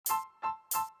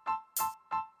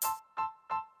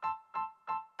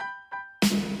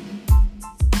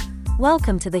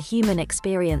Welcome to the Human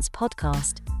Experience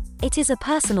Podcast. It is a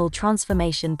personal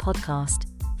transformation podcast,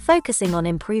 focusing on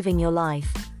improving your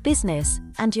life, business,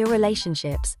 and your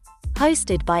relationships.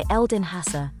 Hosted by Eldin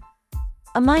Hasser,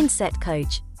 a mindset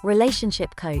coach,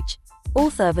 relationship coach,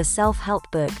 author of a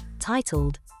self-help book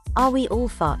titled, Are We All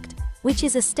Fucked?, which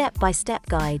is a step-by-step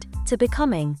guide to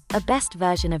becoming a best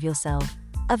version of yourself.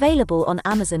 Available on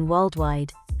Amazon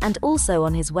worldwide, and also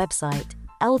on his website,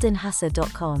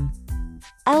 eldinhasser.com.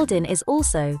 Eldin is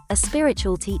also a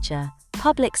spiritual teacher,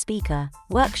 public speaker,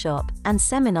 workshop and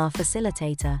seminar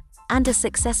facilitator, and a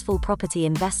successful property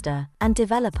investor and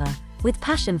developer, with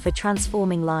passion for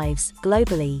transforming lives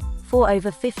globally for over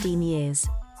 15 years.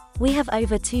 We have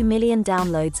over 2 million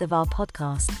downloads of our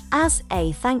podcast. As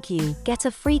a thank you, get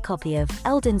a free copy of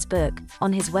Eldin's book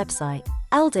on his website,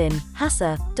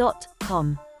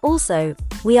 eldinhasser.com. Also,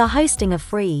 we are hosting a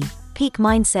free Peak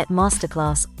Mindset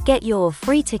Masterclass. Get your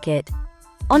free ticket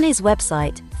on his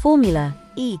website,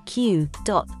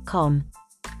 formulaeq.com,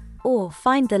 or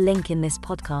find the link in this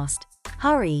podcast.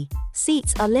 Hurry,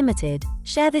 seats are limited.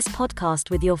 Share this podcast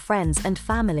with your friends and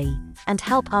family, and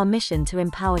help our mission to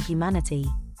empower humanity.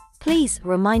 Please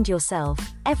remind yourself,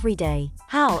 every day,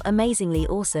 how amazingly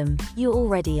awesome you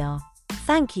already are.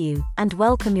 Thank you, and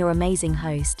welcome your amazing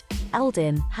host,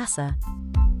 Eldin Hasser.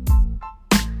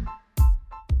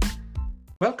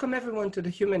 Welcome everyone to the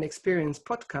Human Experience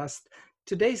Podcast.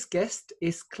 Today's guest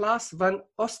is Klaas van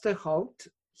Oosterhout.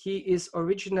 He is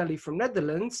originally from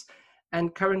Netherlands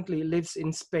and currently lives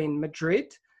in Spain,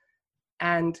 Madrid.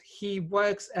 And he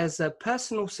works as a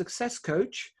personal success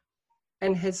coach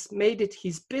and has made it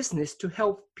his business to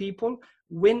help people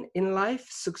win in life,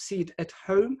 succeed at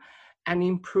home, and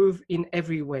improve in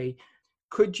every way.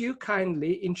 Could you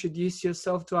kindly introduce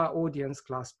yourself to our audience,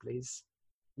 Klaas, please?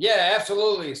 Yeah,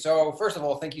 absolutely. So first of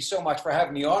all, thank you so much for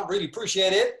having me on. Really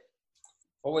appreciate it.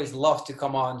 Always love to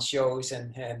come on shows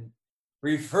and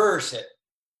reverse it.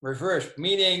 Reverse,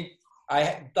 meaning I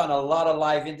have done a lot of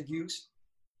live interviews,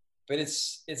 but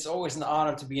it's always an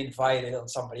honor to be invited on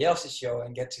somebody else's show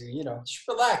and get to, just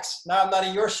relax. Now I'm not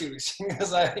in your shoes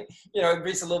because it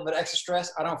brings a little bit of extra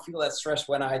stress. I don't feel that stress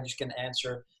when I just can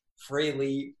answer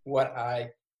freely what I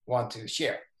want to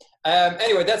share.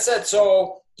 Anyway, that said,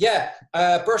 so yeah,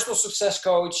 personal success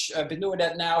coach. I've been doing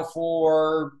that now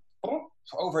for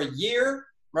over a year,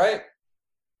 right?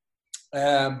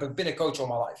 But been a coach all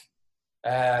my life.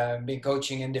 Been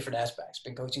coaching in different aspects.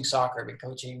 Been coaching soccer, been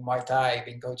coaching Muay Thai,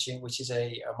 been coaching, which is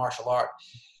a martial art.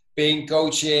 Been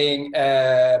coaching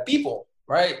people,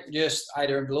 right? Just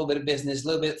either a little bit of business, a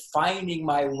little bit finding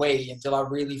my way until I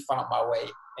really found my way.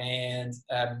 And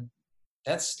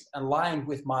that's aligned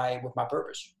with my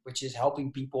purpose, which is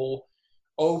helping people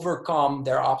overcome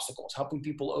their obstacles, helping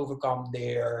people overcome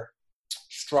their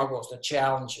struggles, their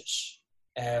challenges,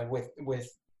 to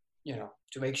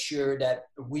make sure that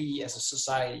we as a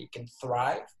society can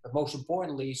thrive, but most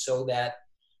importantly, so that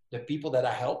the people that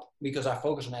I help, because I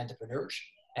focus on entrepreneurs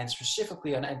and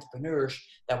specifically on entrepreneurs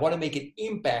that want to make an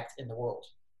impact in the world,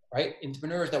 right?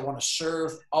 Entrepreneurs that want to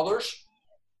serve others,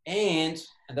 and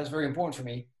that's very important for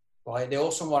me, right? They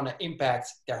also want to impact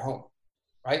their home,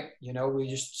 right? We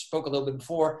just spoke a little bit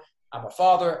before. I'm a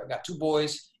father, I've got 2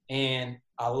 boys, and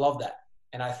I love that.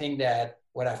 And I think that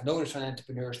what I've noticed from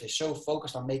entrepreneurs, they're so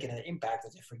focused on making an impact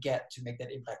that they forget to make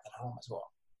that impact at home as well,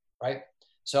 right?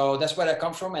 So that's where that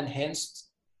comes from, and hence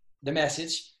the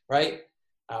message, right?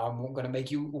 I'm going to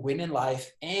make you win in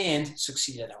life and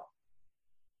succeed at home.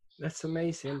 That's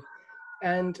amazing.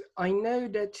 And I know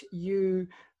that you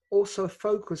also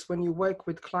focus when you work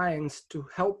with clients to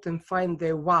help them find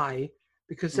their why,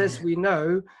 because as we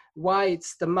know, why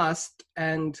it's the must,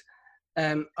 and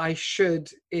I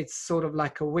should, it's sort of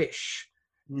like a wish.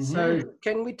 So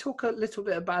can we talk a little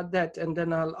bit about that, and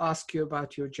then I'll ask you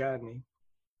about your journey?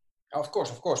 Of course.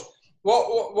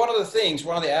 Well, one of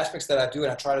the aspects that I do,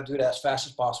 and I try to do that as fast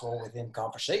as possible within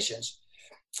conversations,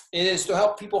 is to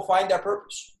help people find their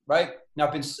purpose, right?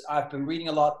 Now, I've been reading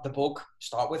a lot the book,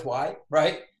 Start With Why,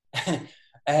 right?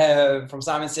 From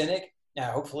Simon Sinek.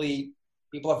 Yeah, hopefully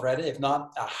people have read it. If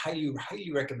not, I highly,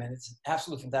 highly recommend it. It's an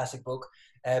absolutely fantastic book.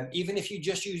 Even if you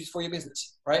just use it for your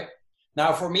business, right?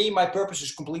 Now, for me, my purpose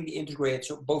is completely integrated,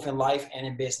 so both in life and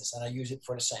in business, and I use it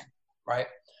for the same, right?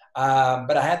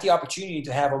 But I had the opportunity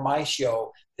to have on my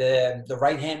show the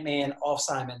right-hand man of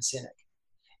Simon Sinek,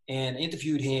 and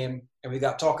interviewed him, and we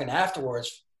got talking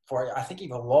afterwards for, I think,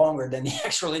 even longer than the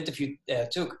actual interview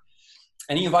took.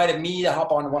 And he invited me to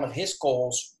hop on one of his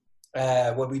calls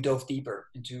where we dove deeper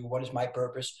into what is my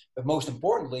purpose, but most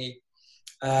importantly,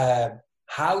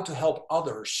 how to help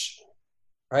others,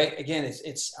 right? Again,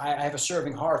 I have a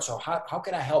serving heart. So how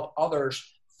can I help others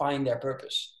find their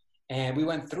purpose. And we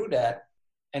went through that.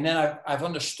 And then I've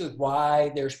understood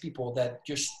why there's people that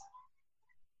just,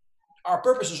 our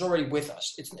purpose is already with us.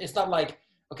 It's not like,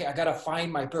 okay, I got to find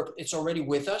my purpose. It's already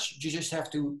with us. You just have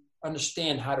to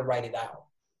understand how to write it out,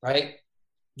 right?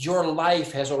 Your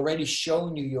life has already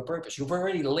shown you your purpose. You've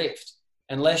already lived,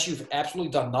 unless you've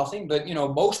absolutely done nothing. But,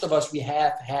 most of us, we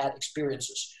have had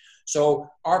experiences. So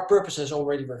our purpose has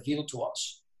already revealed to us.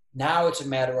 Now it's a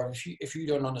matter of, if you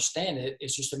don't understand it,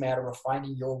 it's just a matter of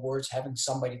finding your words, having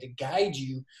somebody to guide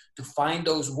you to find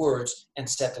those words and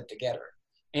set them together.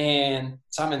 And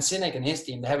Simon Sinek and his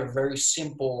team, they have a very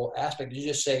simple aspect. You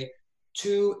just say,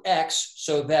 to X,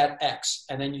 so that X,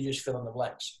 and then you just fill in the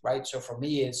blanks, right? So for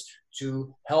me, it's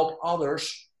to help others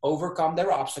overcome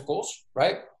their obstacles,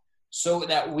 right? So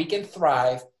that we can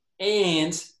thrive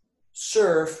and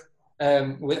serve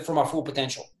from our full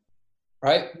potential,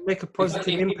 right? Make a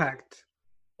positive impact.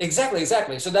 Exactly.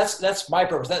 So that's my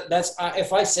purpose. That's if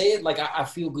I say it, like I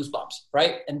feel goosebumps,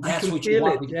 right? And that's what you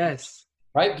want. Yes.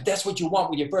 Right? But that's what you want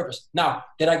with your purpose. Now,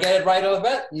 did I get it right off the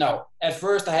bat? No. At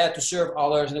first, I had to serve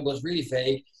others, and it was really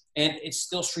vague, and it's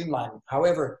still streamlining.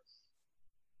 However,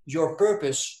 your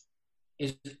purpose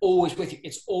is always with you.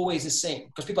 It's always the same.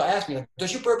 Because people ask me, like,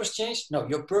 does your purpose change? No,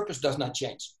 your purpose does not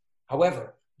change.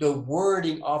 However, the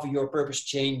wording of your purpose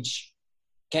can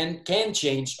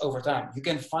change over time. You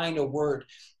can find a word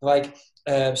like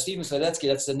Stephen Sladetsky,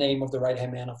 that's the name of the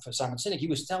right-hand man of Simon Sinek. He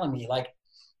was telling me, like,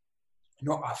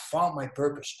 I found my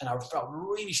purpose, and I felt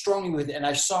really strongly with it, and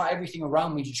I saw everything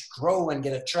around me just grow and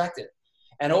get attracted.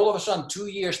 And all of a sudden, 2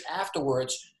 years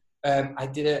afterwards, I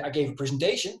gave a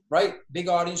presentation, right? Big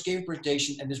audience, gave a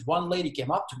presentation, and this one lady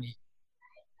came up to me,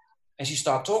 and she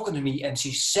started talking to me, and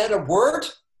she said a word,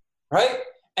 right?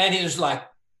 And it was like,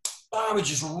 it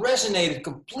just resonated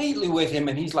completely with him,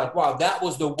 and he's like, wow, that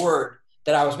was the word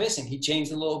that I was missing. He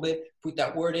changed a little bit, put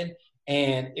that word in,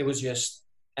 and it was just,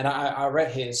 and I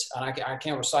read his, and I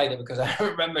can't recite it because I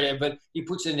don't remember it, but he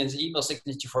puts it in his email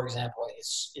signature, for example.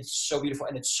 It's so beautiful,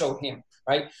 and it's so him,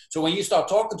 right? So when you start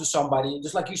talking to somebody,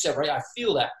 just like you said, right, I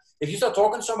feel that. If you start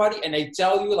talking to somebody and they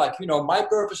tell you, like, my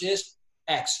purpose is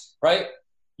X, right?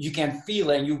 You can feel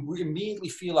it, and you immediately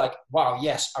feel like, wow,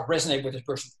 yes, I resonate with this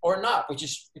person, or not, which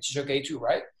is okay too,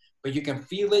 right? But you can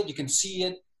feel it, you can see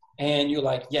it, and you're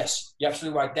like, yes, you're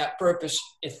absolutely right. That purpose,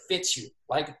 it fits you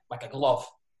like a glove.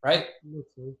 Right.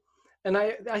 And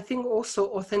I think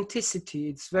also authenticity,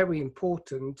 it's very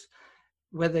important,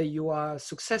 whether you are a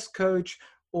success coach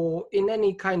or in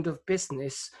any kind of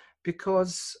business,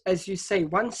 because as you say,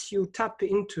 once you tap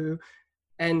into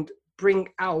and bring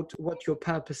out what your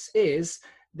purpose is,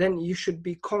 then you should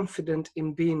be confident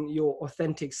in being your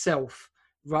authentic self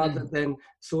rather than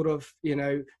sort of,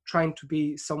 trying to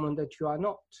be someone that you are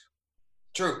not.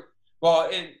 True.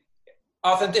 Well,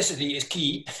 authenticity is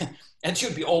key and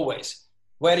should be always.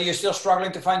 Whether you're still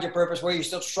struggling to find your purpose, whether you're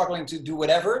still struggling to do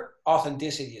whatever,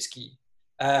 authenticity is key.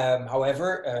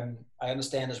 However, I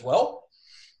understand as well,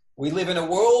 we live in a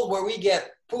world where we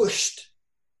get pushed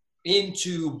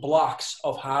into blocks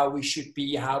of how we should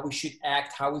be, how we should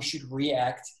act, how we should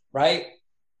react, right?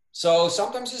 So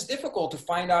sometimes it's difficult to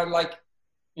find out, like,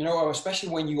 especially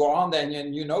when you are on that, and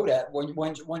that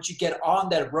once you get on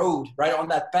that road, right, on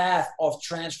that path of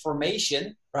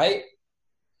transformation, right,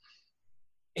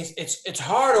 it's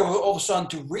hard all of a sudden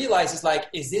to realize, it's like,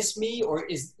 is this me, or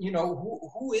is,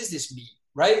 who is this me,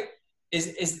 right?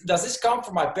 Does this come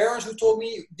from my parents who told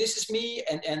me this is me,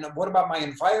 and what about my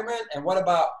environment, and what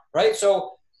about, right?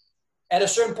 So at a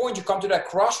certain point, you come to that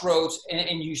crossroads,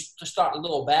 and you start a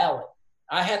little battle.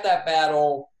 I had that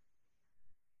battle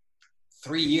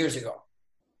 3 years ago,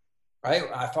 right?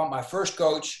 I found my first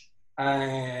coach,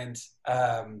 and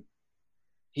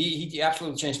he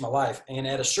absolutely changed my life. And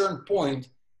at a certain point,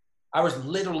 I was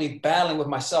literally battling with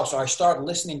myself. So I started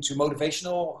listening to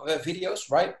motivational videos,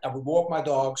 right? I would walk my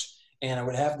dogs, and I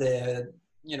would have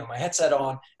my headset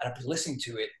on, and I'd be listening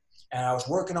to it. And I was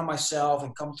working on myself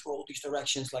and come through all these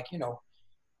directions, like,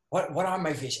 what are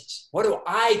my visions? What do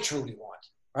I truly want?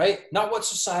 Right? Not what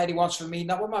society wants for me,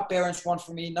 not what my parents want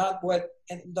for me, and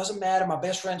it doesn't matter, my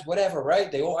best friends, whatever, right?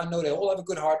 I know they all have a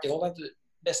good heart, they all have the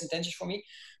best intentions for me,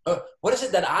 but what is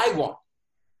it that I want?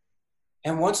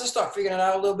 And once I started figuring it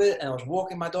out a little bit, and I was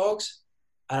walking my dogs,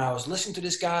 and I was listening to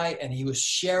this guy, and he was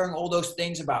sharing all those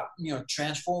things about,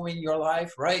 transforming your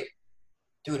life, right?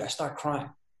 Dude, I start crying.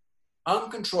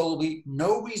 Uncontrollably,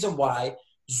 no reason why,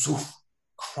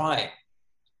 crying.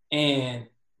 And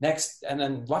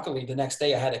then luckily the next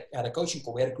day I had a coaching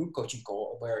call. We had a group coaching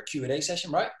call, where a Q&A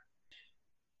session, right?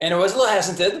 And it was a little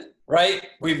hesitant, right?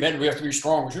 We have to be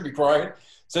strong. We should be crying.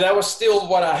 So that was still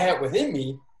what I had within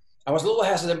me. I was a little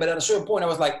hesitant, but at a certain point I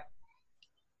was like,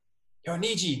 yo,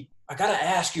 Niji, I gotta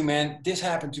ask you, man, this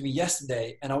happened to me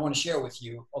yesterday and I want to share with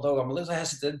you, although I'm a little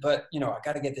hesitant, but you know, I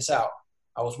gotta get this out.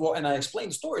 And I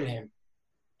explained the story to him.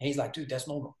 And he's like, dude, that's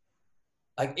normal.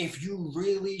 Like if you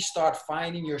really start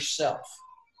finding yourself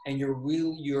and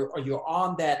you're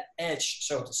on that edge,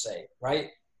 so to say, right?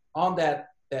 On that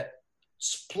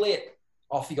split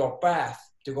of your path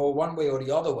to go one way or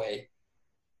the other way,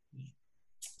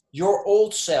 your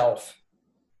old self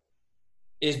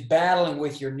is battling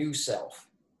with your new self.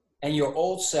 And your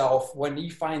old self, when he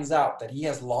finds out that he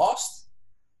has lost,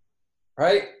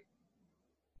 right?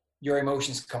 Your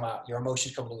emotions come out, your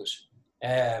emotions come loose.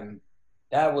 And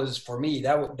that was for me,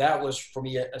 that was for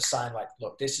me a sign like,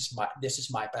 look, this is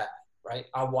my path, right?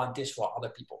 I want this for other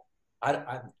people.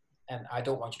 And I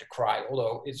don't want you to cry,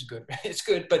 although it's good, it's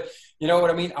good. But you know what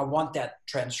I mean? I want that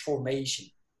transformation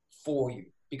for you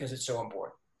because it's so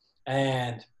important.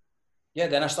 And yeah,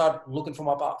 then I started looking for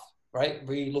my path, right?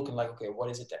 Really looking like, okay, what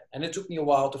is it then? And it took me a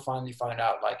while to finally find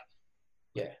out like,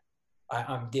 yeah,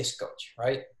 I'm this coach,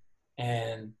 right?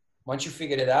 And once you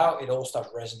figured it out, it all starts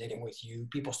resonating with you.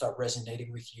 People start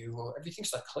resonating with you. Everything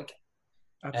starts clicking.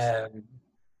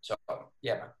 So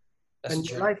yeah, man. That's And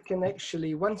your life can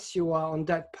actually, once you are on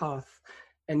that path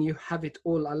and you have it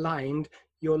all aligned,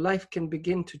 your life can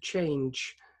begin to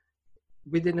change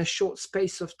within a short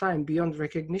space of time beyond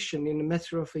recognition in a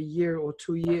matter of a year or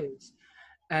 2 years.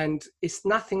 And it's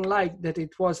nothing like that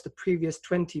it was the previous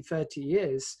 20, 30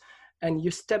 years. And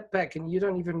you step back and you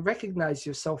don't even recognize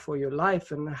yourself or your life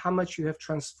and how much you have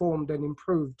transformed and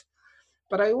improved.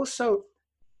 But I also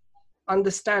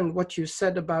understand what you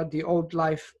said about the old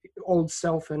life, old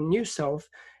self and new self.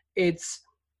 It's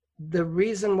the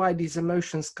reason why these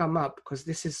emotions come up, because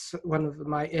this is one of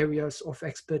my areas of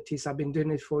expertise. I've been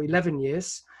doing it for 11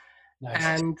 years. Nice.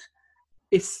 And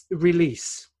it's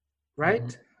release, right?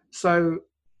 Mm-hmm. So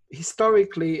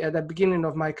historically, at the beginning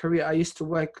of my career, I used to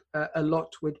work a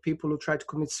lot with people who try to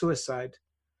commit suicide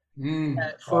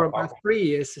for about 3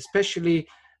 years, especially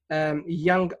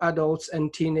young adults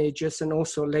and teenagers, and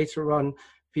also later on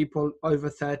people over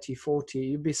 30, 40.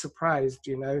 You'd be surprised,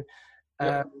 yep.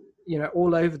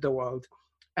 All over the world.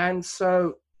 And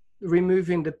so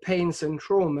removing the pains and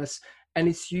traumas, and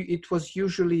it was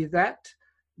usually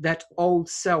that old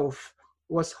self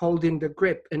was holding the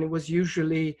grip, and it was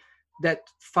usually that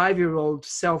 5-year-old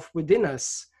self within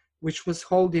us which was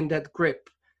holding that grip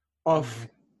of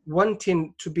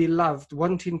wanting to be loved,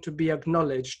 wanting to be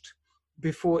acknowledged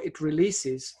before it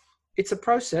releases. It's a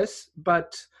process,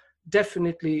 but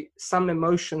definitely some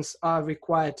emotions are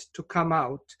required to come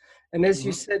out. And as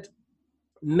you said,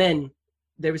 men,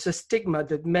 there is a stigma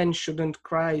that men shouldn't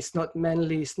cry, it's not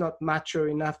manly, it's not mature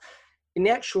enough. In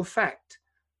actual fact,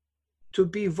 to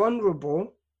be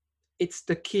vulnerable, it's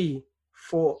the key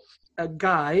for a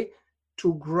guy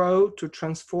to grow, to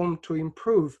transform, to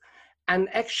improve. And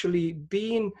actually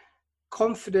being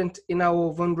confident in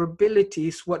our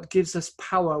vulnerabilities, what gives us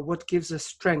power, what gives us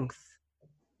strength,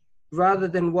 rather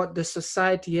than what the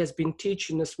society has been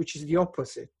teaching us, which is the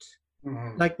opposite.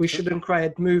 Mm-hmm. Like we shouldn't cry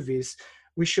at movies.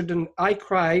 I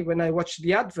cry when I watch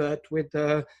the advert with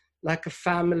like a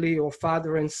family or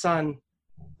father and son,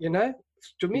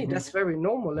 to me, that's very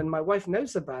normal. And my wife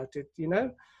knows about it,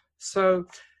 So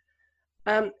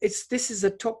this is a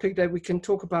topic that we can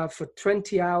talk about for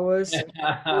 20 hours.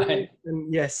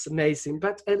 And yes, amazing.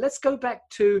 But let's go back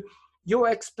to your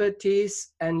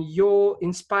expertise and your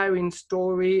inspiring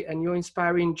story and your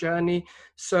inspiring journey.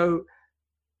 So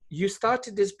you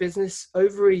started this business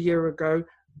over a year ago,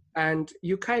 and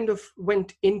you kind of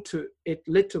went into it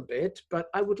a little bit, but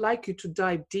I would like you to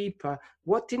dive deeper.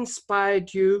 What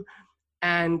inspired you,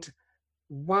 and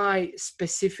why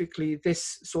specifically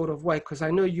this sort of way? Because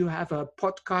I know you have a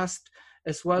podcast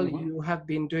as well. Mm-hmm. You have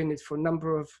been doing it for a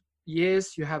number of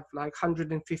years. You have like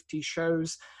 150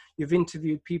 shows. You've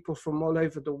interviewed people from all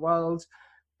over the world.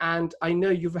 And I know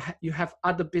you have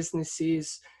other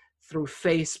businesses through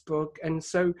Facebook. And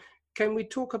so can we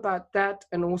talk about that?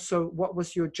 And also, what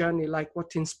was your journey like?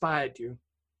 What inspired you?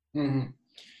 Mm-hmm.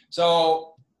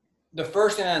 So the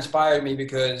first thing that inspired me,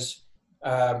 because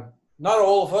not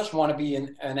all of us want to be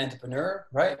an entrepreneur,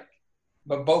 right?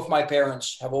 But both my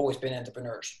parents have always been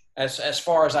entrepreneurs, as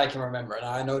far as I can remember. And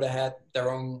I know they had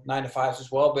their own 9-to-5s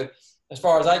as well. But as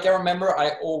far as I can remember,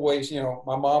 I always,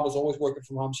 my mom was always working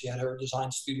from home. She had her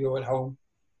design studio at home.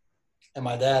 And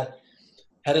my dad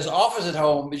had his office at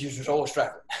home, but he was always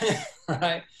traveling,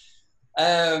 right?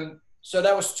 So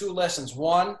that was 2 lessons.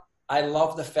 One, I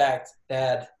love the fact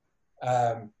that,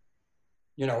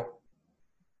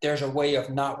 there's a way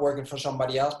of not working for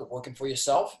somebody else, but working for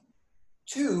yourself.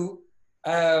 2,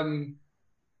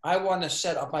 I want to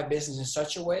set up my business in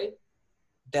such a way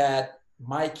that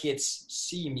my kids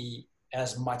see me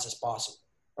as much as possible,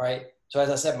 right? So as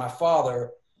I said, my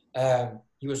father,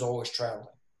 he was always traveling.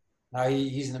 Now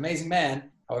he's an amazing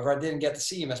man. However, I didn't get to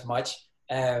see him as much.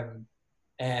 And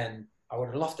I would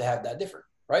have loved to have that different,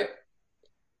 right?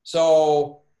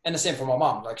 So, and the same for my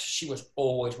mom. Like she was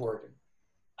always working,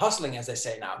 hustling, as they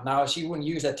say now. Now she wouldn't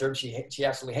use that term. She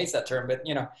absolutely hates that term. But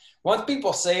once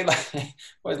people say, like, I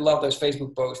always love those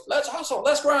Facebook posts. Let's hustle,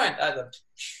 let's grind.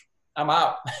 I'm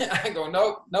out. I go,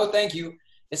 no, thank you.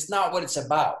 It's not what it's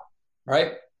about,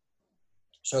 right?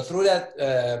 So through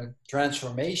that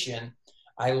transformation,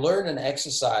 I learned an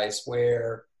exercise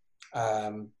where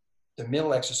the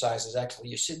middle exercise is actually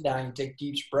you sit down, you take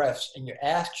deep breaths, and you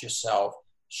ask yourself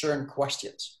certain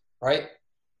questions, right?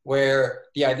 Where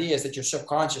the idea is that your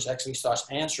subconscious actually starts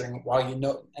answering while you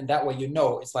know, and that way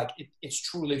it's like it's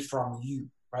truly from you,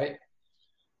 right?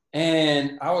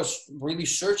 And I was really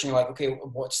searching, like, okay,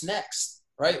 what's next,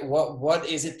 right? What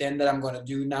is it then that I'm going to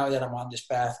do now that I'm on this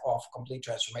path of complete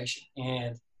transformation?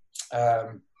 And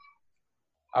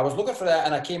I was looking for that,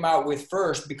 and I came out with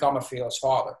first become a fearless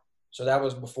father. So that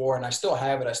was before, and I still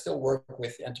have it. I still work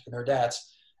with entrepreneur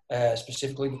dads,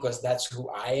 specifically because that's who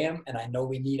I am, and I know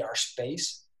we need our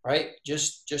space, right?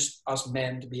 Just us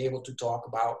men to be able to talk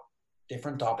about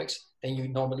different topics than you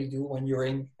normally do when you're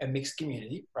in a mixed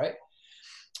community, right?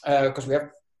 Because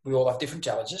we all have different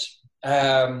challenges.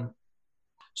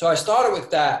 So I started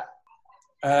with that.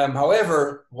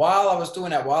 However, while I was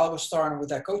doing that, while I was starting with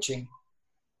that coaching,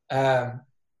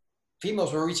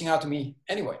 females were reaching out to me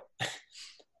anyway.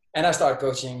 And I started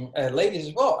coaching ladies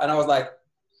as well. And I was like,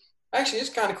 actually, it's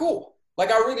kind of cool. Like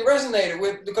I really resonated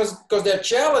with, because their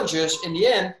challenges in the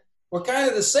end were kind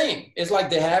of the same. It's like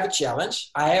they have a challenge.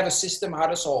 I have a system how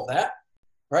to solve that,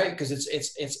 right? Because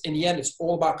it's in the end, it's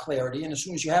all about clarity. And as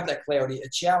soon as you have that clarity, a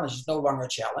challenge is no longer a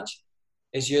challenge.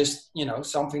 It's just,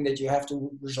 something that you have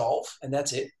to resolve, and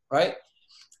that's it, right?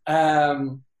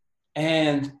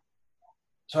 And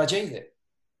so I changed it.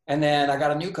 And then I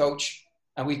got a new coach,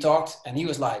 and we talked, and he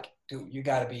was like, dude, you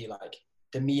got to be like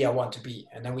the me I want to be.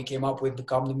 And then we came up with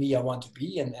become the me I want to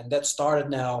be. And that started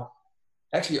now,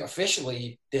 actually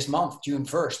officially this month, June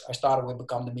 1st, I started with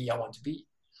become the me I want to be.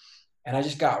 And I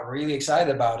just got really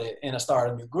excited about it. And I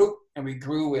started a new group, and we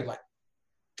grew with like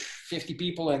 50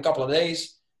 people in a couple of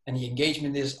days. And the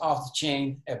engagement is off the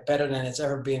chain, better than it's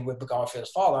ever been with Become a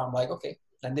Fearless Father. I'm like, okay,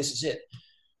 then this is it.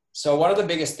 So one of the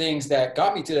biggest things that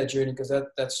got me to that journey, because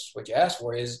that's what you asked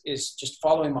for, is just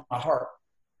following my heart.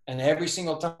 And every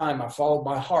single time I followed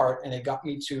my heart, and it got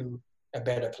me to a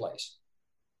better place.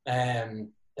 And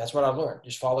that's what I learned.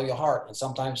 Just follow your heart. And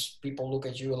sometimes people look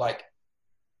at you like,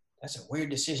 that's a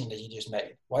weird decision that you just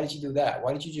made. Why did you do that?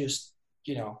 Why did you just,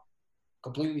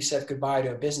 completely said goodbye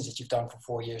to a business that you've done for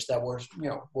 4 years that was,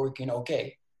 working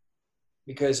okay?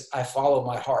 Because I follow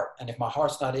my heart. And if my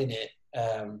heart's not in it,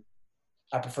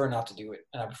 I prefer not to do it.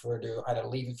 And I prefer to either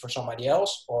leave it for somebody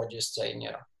else or just say,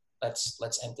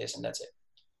 let's end this and that's it.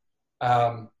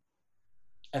 And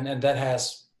then that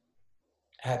has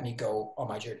had me go on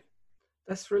my journey.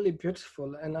 That's really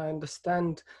beautiful. And I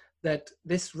understand that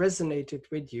this resonated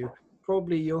with you,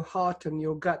 probably your heart and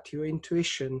your gut, your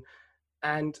intuition.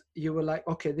 And you were like,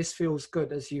 okay, this feels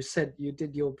good. As you said, you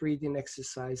did your breathing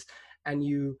exercise and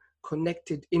you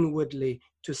connected inwardly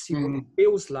to see what it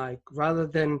feels like, rather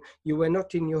than you were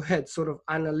not in your head sort of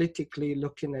analytically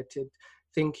looking at it,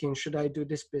 thinking, should I do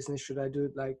this business? Should I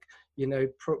do like,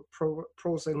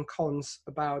 pros and cons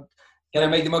about. Can I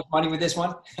make the most money with this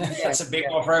one? That's a big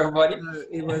one for everybody.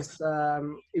 It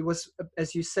was,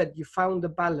 as you said, you found a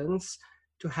balance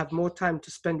to have more time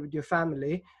to spend with your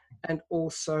family, and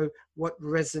also what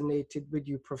resonated with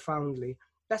you profoundly.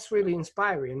 That's really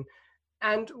inspiring.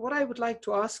 And what I would like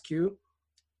to ask you,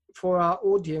 for our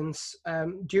audience,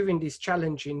 during these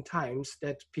challenging times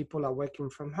that people are working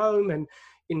from home, and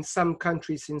in some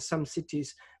countries, in some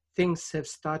cities, things have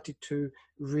started to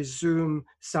resume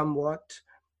somewhat.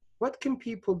 What can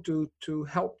people do to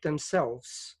help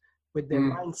themselves with their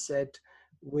mindset,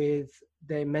 with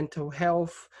their mental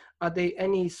health? Are there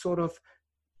any sort of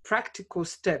practical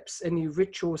steps, any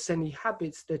rituals, any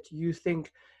habits that you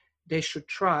think they should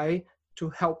try to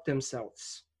help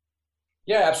themselves?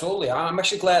 Yeah, absolutely. I'm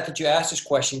actually glad that you asked this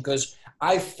question, because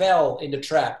I fell in the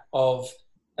trap of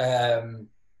the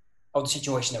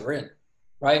situation that we're in,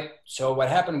 right? So what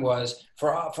happened was,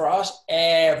 for us,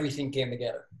 everything came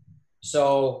together.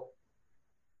 So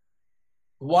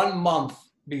 1 month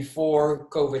before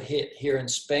COVID hit here in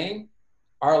Spain,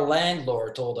 our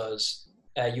landlord told us,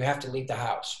 you have to leave the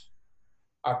house.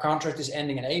 Our contract is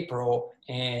ending in April,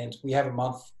 and we have a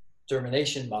month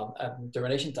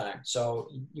termination time. So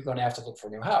you're going to have to look for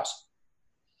a new house.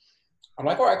 I'm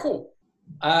like, all right, cool.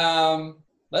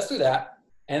 Let's do that.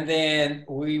 And then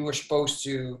we were supposed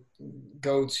to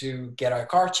go to get our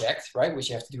car checked, right? Which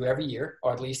you have to do every year,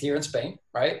 or at least here in Spain,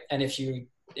 right? And if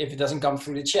it doesn't come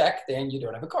through the check, then you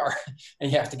don't have a car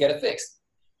and you have to get it fixed.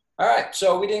 All right,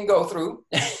 so we didn't go through.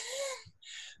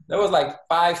 There was like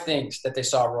 5 things that they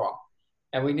saw wrong.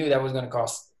 And we knew that was going to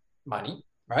cost money,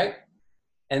 right?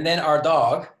 And then our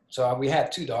dog, so we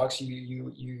had 2 dogs.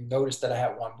 You noticed that I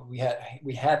had one, but we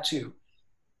had 2.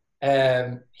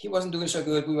 He wasn't doing so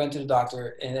good. We went to the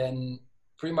doctor, and then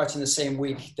pretty much in the same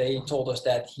week, they told us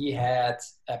that he had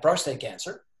prostate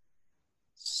cancer,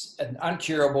 an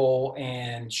uncurable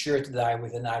and sure to die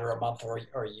within either a month or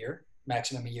a year,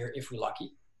 maximum a year if we're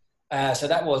lucky. So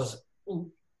that was,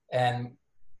 and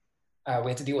we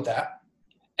had to deal with that.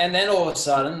 And then all of a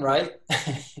sudden, right,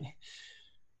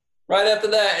 right after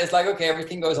that, it's like, okay,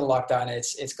 everything goes in lockdown.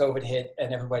 It's COVID hit,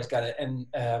 and everybody's got it. And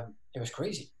it was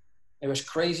crazy. It was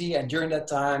crazy. And during that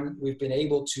time, we've been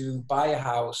able to buy a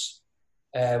house.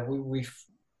 We've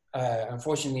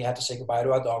unfortunately had to say goodbye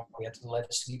to our dog. We had to let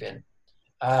it sleep in.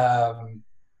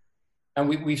 And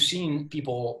we've seen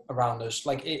people around us.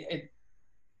 Like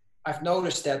I've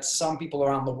noticed that some people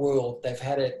around the world, they've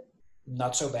had it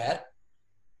not so bad.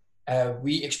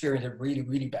 We experienced it really,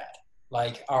 really bad.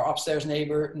 Like our upstairs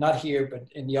neighbor, not here, but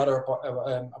in the other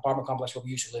apartment complex where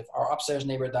we used to live, our upstairs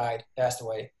neighbor died, passed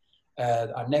away.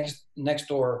 Our next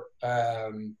door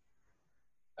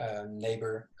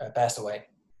neighbor passed away,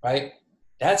 right?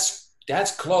 That's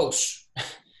close.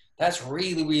 That's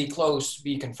really, really close to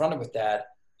be confronted with that.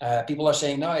 People are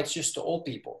saying, no, it's just the old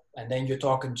people. And then you're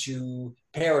talking to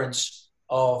parents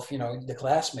of, the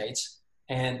classmates,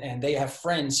 and they have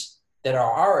friends that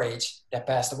are our age that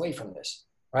passed away from this,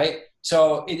 right?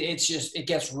 So it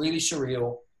gets really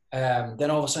surreal.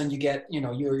 Then all of a sudden you get,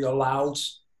 you're allowed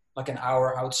like an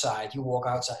hour outside. You walk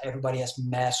outside, everybody has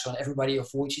masks on, everybody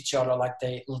avoids each other like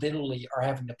they literally are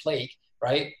having the plague,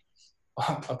 right?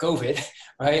 Or COVID,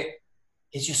 right?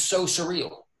 It's just so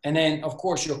surreal. And then of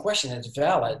course your question is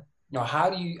valid. How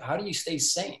do you stay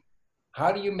sane?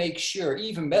 How do you make sure,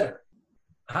 even better,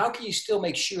 how can you still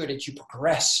make sure that you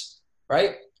progress,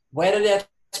 right? Whether that's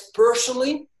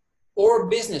personally or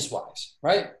business-wise,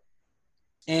 right?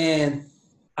 And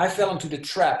I fell into the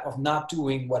trap of not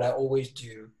doing what I always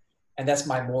do, and that's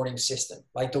my morning system.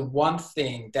 Like the one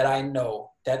thing that I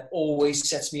know that always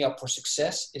sets me up for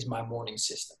success is my morning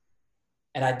system.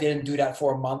 And I didn't do that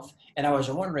for a month, and I was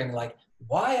wondering, like,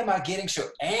 why am I getting so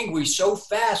angry so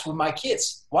fast with my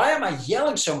kids? Why am I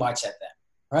yelling so much at them,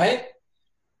 right?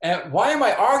 And why am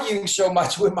I arguing so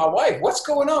much with my wife? What's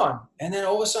going on? And then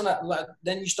all of a sudden,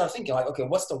 then you start thinking like, okay,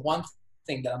 what's the one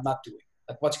thing that I'm not doing?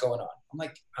 Like, what's going on? I'm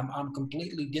like, I'm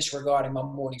completely disregarding my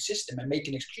morning system and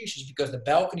making excuses because the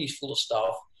balcony is full of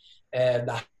stuff and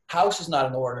the house is not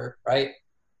in order, right?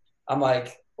 I'm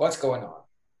like, what's going on?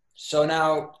 So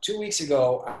now 2 weeks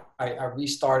ago, I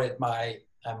restarted my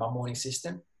morning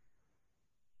system,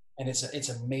 and it's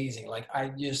amazing. Like I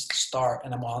just start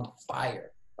and I'm on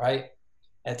fire, right?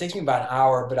 And it takes me about an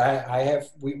hour, but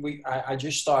I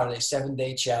just started a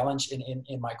 7-day challenge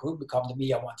in my group, Become the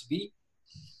Me I Want to Be.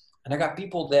 And I got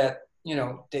people that,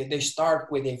 they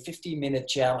start with a 15-minute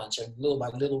challenge, and little by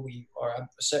little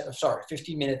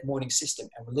 15-minute morning system.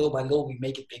 And little by little we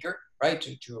make it bigger, right?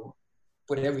 To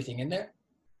put everything in there.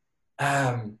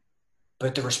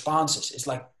 But the responses, it's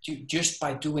like just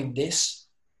by doing this,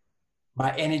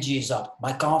 my energy is up,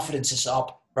 my confidence is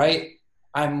up, right?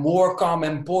 I'm more calm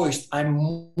and poised. I'm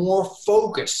more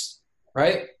focused,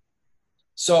 right?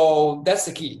 So that's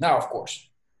the key. Now, of course,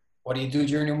 what do you do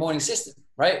during your morning system,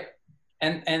 right?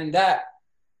 And that,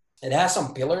 it has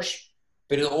some pillars,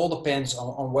 but it all depends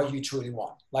on what you truly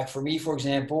want. Like for me, for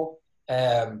example,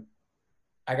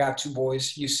 I got 2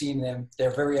 boys. You've seen them.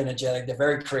 They're very energetic. They're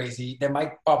very crazy. They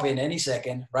might pop in any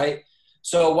second, right?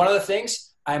 So one of the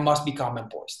things, I must be calm and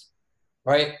poised.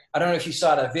 Right? I don't know if you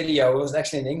saw that video. It was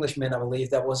actually an Englishman, I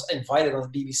believe, that was invited on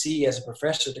the BBC as a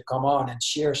professor to come on and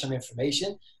share some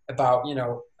information about,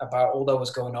 about all that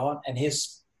was going on. And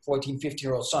his 14,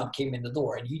 15-year-old son came in the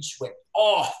door and he just went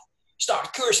off,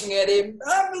 started cursing at him.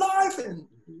 I'm alive. And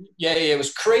yeah, it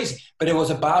was crazy. But it was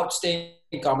about staying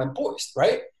calm and poised,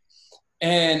 right?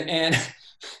 And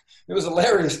it was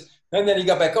hilarious. And then he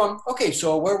got back on. Okay,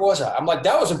 so where was I? I'm like,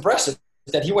 that was impressive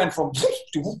that he went from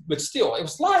to, but still, it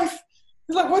was live.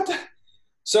 He's like, what the?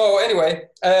 So anyway,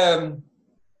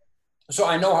 so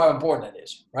I know how important that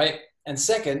is, right? And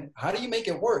second, how do you make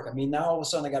it work? I mean, now all of a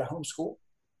sudden I got to homeschool,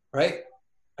 right?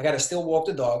 I got to still walk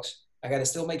the dogs. I got to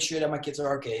still make sure that my kids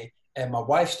are okay. And my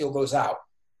wife still goes out.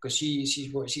 because she's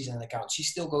in an account. She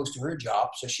still goes to her job.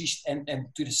 So she's, and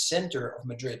to the center of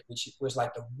Madrid, which was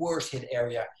like the worst hit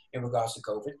area in regards to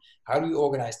COVID. How do we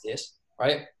organize this,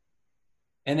 right?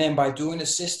 And then by doing a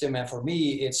system, and for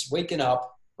me, it's waking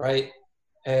up, right?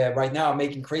 Right now, I'm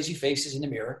making crazy faces in the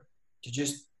mirror to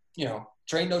just,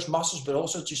 train those muscles, but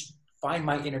also just find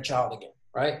my inner child again,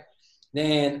 right?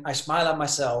 Then I smile at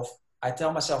myself. I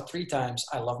tell myself 3 times,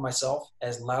 I love myself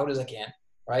as loud as I can,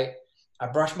 right? I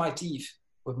brush my teeth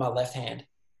with my left hand.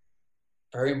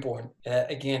 Very important.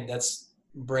 Again, that's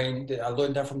brain. I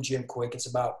learned that from Jim Quick. It's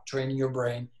about training your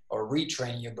brain or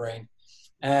retraining your brain.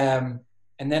 And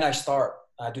then I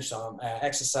do some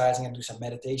exercising, I do some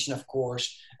meditation, of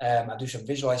course. I do some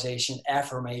visualization,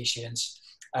 affirmations,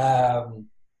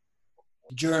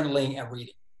 journaling and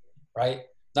reading, right?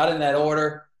 Not in that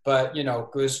order, but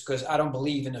because I don't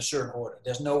believe in a certain order.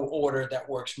 There's no order that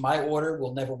works. My order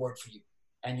will never work for you.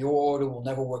 And your order will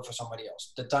never work for somebody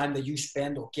else. The time that you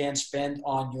spend or can spend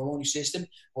on your own system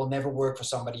will never work for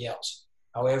somebody else.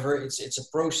 However, it's a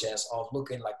process of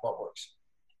looking like what works.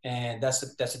 And that's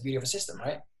the beauty of a system,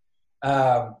 right?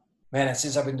 Man, and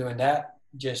since I've been doing that,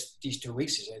 just these 2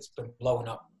 weeks, it's been blowing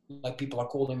up. Like people are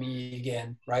calling me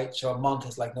again, right? So a month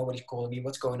is like, nobody's calling me.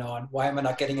 What's going on? Why am I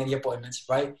not getting any appointments,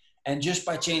 right? And just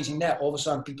by changing that, all of a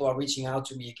sudden people are reaching out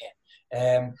to me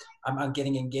again. I'm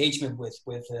getting engagement with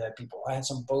people. I had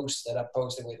some posts that I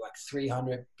posted with like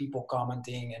 300 people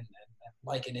commenting and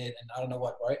liking it, and I don't know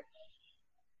what, right?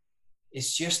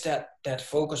 It's just that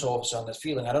focus all of a sudden, that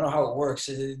feeling. I don't know how it works.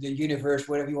 The universe,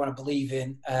 whatever you want to believe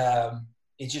in,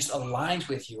 it just aligns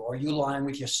with you, or you align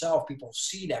with yourself. People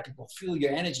see that. People feel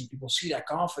your energy. People see that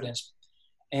confidence.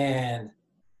 And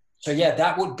so, yeah,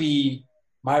 that would be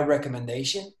my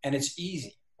recommendation. And it's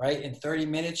easy, right? In 30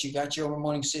 minutes, you got your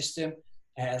morning system.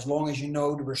 As long as you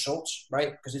know the results,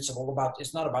 right? Because it's not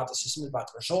about the system, it's about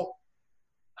the result.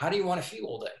 How do you want to feel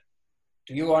all day?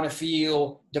 Do you want to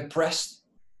feel depressed,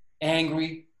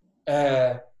 angry,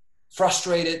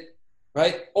 frustrated,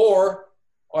 right? Or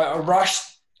rushed,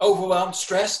 overwhelmed,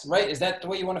 stressed, right? Is that the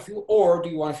way you want to feel? Or do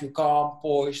you want to feel calm,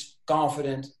 poised,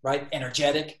 confident, right?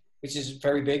 Energetic, which is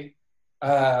very big.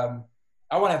 I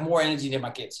want to have more energy than my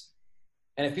kids.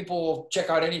 And if people check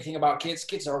out anything about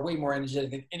kids are way more energetic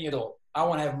than any adult. I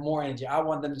want to have more energy. I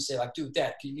want them to say like, dude,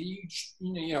 Dad, can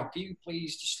you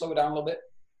please just slow it down a little bit?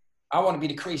 I want to be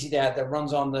the crazy dad that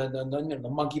runs on the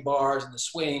monkey bars and the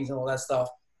swings and all that stuff,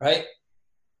 right?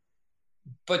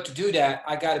 But to do that,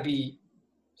 I got to be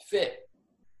fit.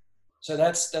 So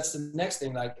that's the next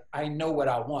thing. Like, I know what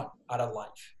I want out of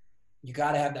life. You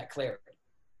got to have that clarity,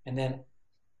 and then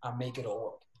I'll make it all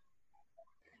work.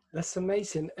 That's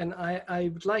amazing. And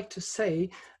I would like to say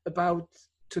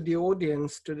to the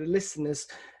audience, to the listeners,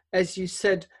 as you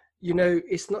said,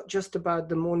 it's not just about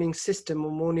the morning system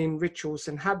or morning rituals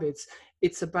and habits.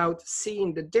 It's about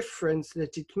seeing the difference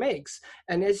that it makes.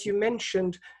 And as you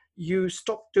mentioned, you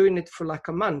stopped doing it for like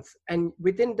a month. And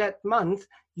within that month,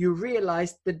 you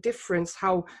realized the difference,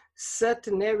 how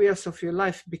certain areas of your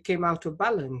life became out of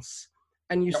balance.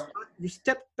 And you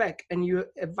stepped back and you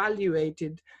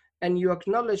evaluated and you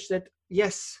acknowledged that,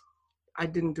 yes, I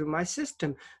didn't do my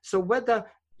system. So whether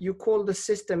you call the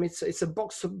system, it's a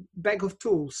bag of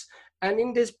tools. And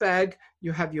in this bag,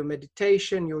 you have your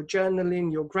meditation, your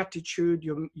journaling, your gratitude,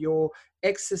 your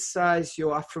exercise,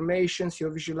 your affirmations,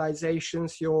 your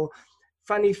visualizations, your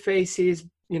funny faces,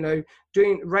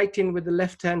 writing with the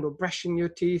left hand or brushing your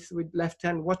teeth with left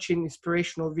hand, watching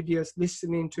inspirational videos,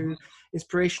 listening to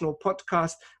inspirational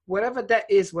podcasts, whatever that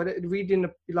is, reading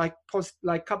like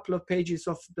couple of pages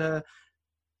of the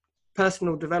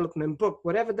personal development book,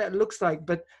 whatever that looks like,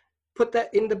 but put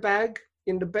that in the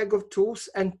bag of tools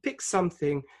and pick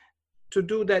something to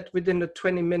do that within the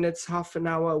 20 minutes, half an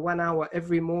hour, 1 hour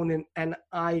every morning. And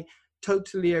I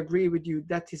totally agree with you.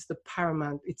 That is the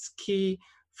paramount. It's key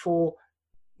for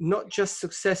not just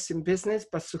success in business,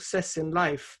 but success in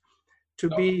life. To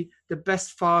be the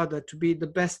best father, to be the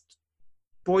best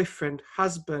boyfriend,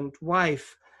 husband,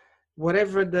 wife,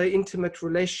 whatever the intimate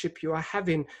relationship you are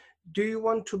having. Do you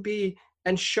want to be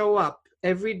and show up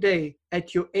every day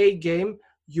at your A game?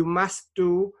 You must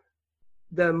do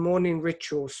the morning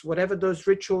rituals, whatever those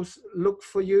rituals look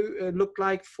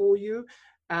like for you.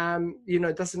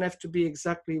 It doesn't have to be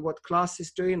exactly what Klaas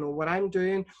is doing or what I'm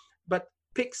doing, but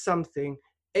pick something,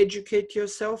 educate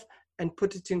yourself and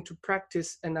put it into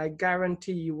practice. And I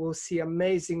guarantee you will see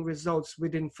amazing results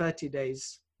within 30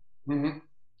 days. Mm-hmm.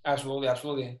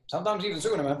 Absolutely. Sometimes even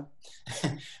sooner, man.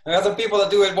 I got some people that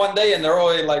do it one day and they're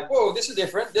already like, whoa, this is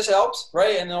different. This helps,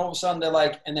 right? And then all of a sudden they're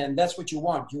like, and then that's what you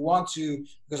want. You want to,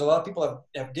 because a lot of people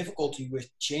have difficulty with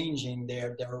changing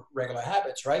their regular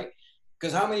habits, right?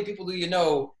 Because how many people do you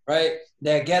know, right,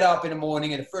 that get up in the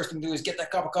morning and the first thing to do is get that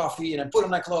cup of coffee and then put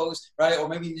on their clothes, right? Or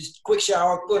maybe just quick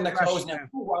shower, put on their clothes, and then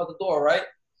move out the door, right?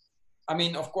 I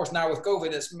mean, of course, now with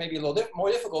COVID, it's maybe a little more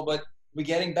difficult, but we're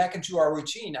getting back into our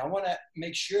routine. I want to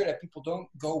make sure that people don't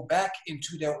go back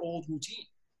into their old routine.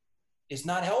 It's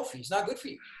not healthy. It's not good for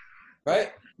you,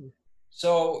 right?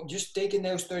 So just taking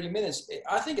those 30 minutes,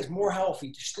 I think it's more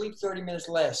healthy to sleep 30 minutes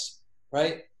less,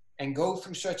 right? And go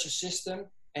through such a system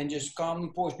and just calmly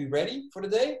pause, be ready for the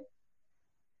day,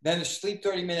 than to sleep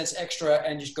 30 minutes extra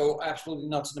and just go absolutely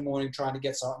nuts in the morning trying to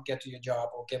get to your job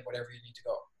or get whatever you need to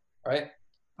go, right?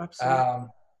 Absolutely.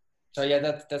 So yeah,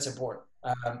 that's important.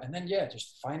 And then yeah,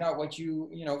 just find out what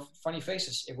funny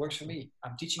faces. It works for me.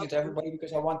 I'm teaching it to everybody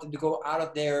because I want them to go out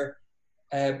of their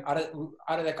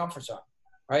their comfort zone,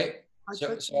 right?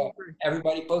 So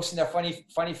everybody posting their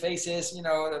funny faces,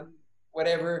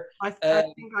 whatever. I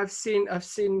think I've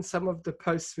seen some of the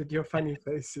posts with your funny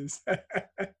faces.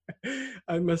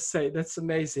 I must say that's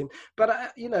amazing.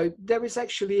 But there is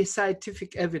actually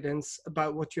scientific evidence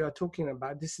about what you are talking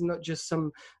about. This is not just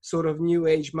some sort of new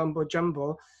age mumbo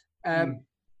jumbo.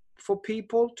 For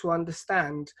people to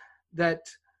understand that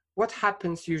what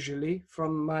happens usually,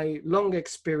 from my long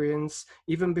experience,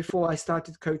 even before I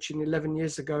started coaching 11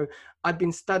 years ago, I've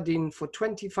been studying for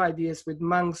 25 years with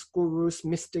monks, gurus,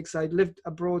 mystics. I lived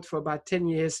abroad for about 10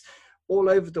 years, all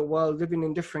over the world, living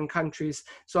in different countries.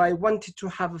 So I wanted to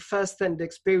have a first-hand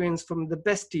experience from the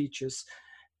best teachers.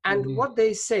 And what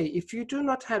they say, if you do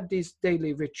not have these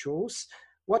daily rituals,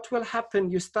 what will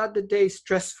happen? You start the day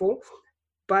stressful.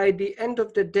 By the end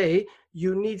of the day,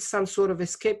 you need some sort of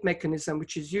escape mechanism,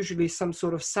 which is usually some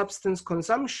sort of substance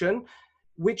consumption,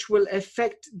 which will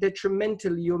affect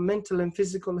detrimentally your mental and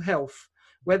physical health,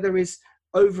 whether it's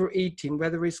overeating,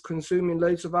 whether it's consuming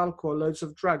loads of alcohol, loads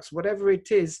of drugs, whatever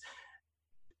it is.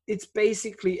 It's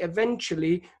basically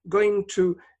eventually going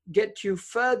to get you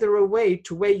further away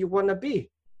to where you want to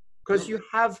be, because you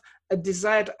have a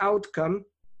desired outcome,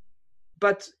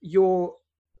 but your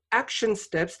action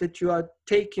steps that you are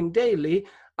taking daily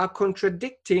are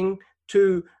contradicting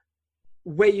to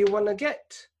where you want to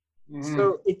get.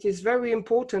 So it is very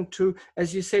important to,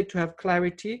 as you say, to have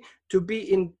clarity, to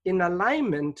be in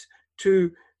alignment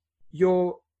to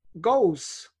your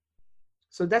goals.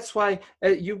 So that's why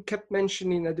you kept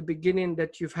mentioning at the beginning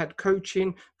that you've had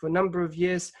coaching for a number of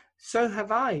years. So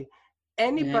have I.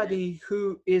 Anybody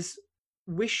who is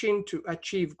wishing to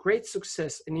achieve great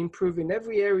success and improve in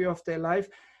every area of their life,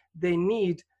 they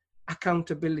need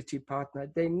accountability partner.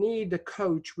 They need a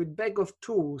coach with bag of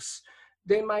tools.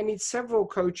 They might need several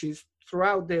coaches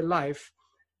throughout their life.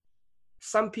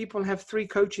 Some people have 3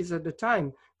 coaches at a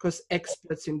time because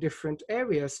experts in different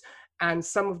areas. And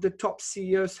some of the top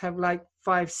CEOs have like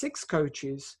 5, 6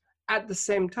 coaches at the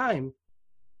same time.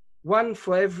 One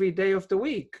for every day of the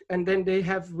week. And then they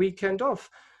have weekend off.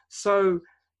 So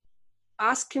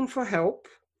asking for help,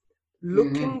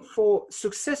 looking for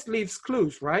success leaves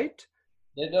clues, right?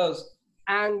 It does.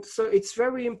 And so it's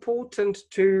very important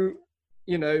to,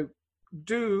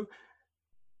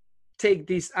 take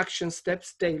these action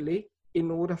steps daily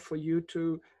in order for you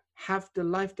to have the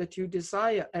life that you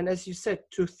desire. And as you said,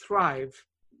 to thrive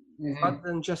rather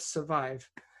than just survive.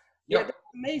 Yeah, that's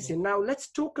amazing. Now let's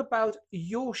talk about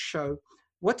your show.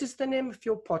 What is the name of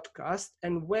your podcast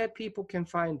and where people can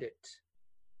find it?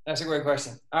 That's a great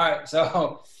question. All right.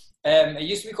 So it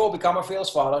used to be called Become a Fearless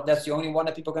Father. That's the only one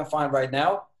that people can find right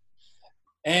now.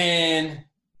 And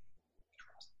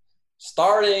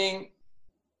starting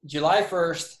July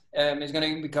 1st, is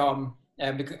going to become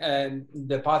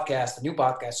the podcast. The new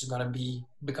podcast is going to be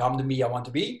Become the Me I Want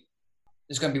to Be.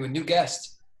 It's going to be with new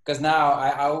guests, because now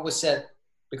I always said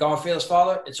Become a Fearless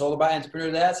Father. It's all about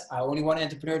entrepreneur dads. I only want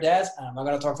entrepreneur dads, and I'm not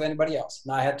going to talk to anybody else.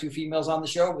 Now I had 2 females on the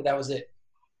show, but that was it.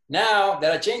 Now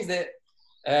that I changed it,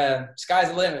 sky's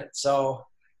the limit. So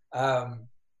I'm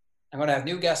going to have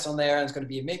new guests on there, and it's going to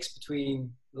be a mix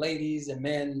between ladies and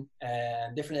men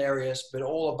and different areas, but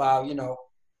all about,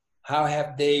 how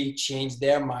have they changed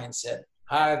their mindset?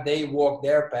 How have they walked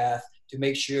their path to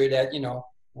make sure that,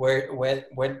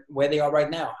 where they are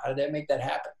right now? How did they make that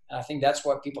happen? And I think that's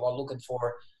what people are looking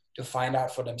for, to find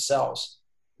out for themselves.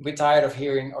 We're tired of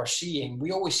hearing or seeing. We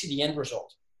always see the end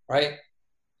result, right?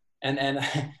 And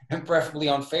preferably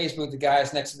on Facebook, the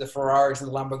guys next to the Ferraris and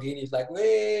the Lamborghinis, like,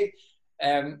 wait,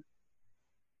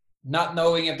 not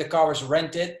knowing if the car was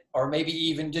rented, or maybe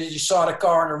even just you saw the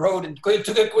car on the road and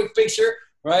took a quick picture,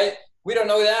 right? We don't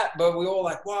know that, but we all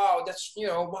like, wow, that's,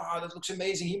 wow, that looks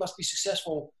amazing. He must be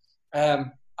successful. I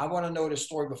want to know the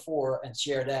story before and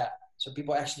share that, so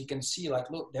people actually can see, like,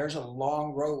 look, there's a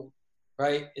long road,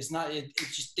 right? It's not, it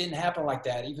just didn't happen like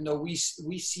that. Even though we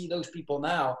see those people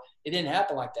now, it didn't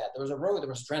happen like that. There was a road, there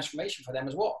was a transformation for them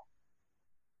as well.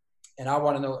 And I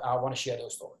want to share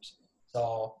those stories.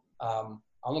 So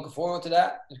I'm looking forward to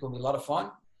that. It's going to be a lot of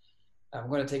fun. I'm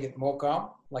going to take it more calm.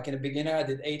 Like in the beginning, I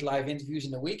did 8 live interviews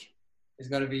in a week. It's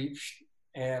going to be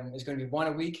 1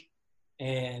 a week.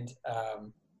 And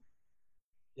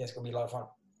yeah, it's going to be a lot of fun.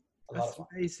 That's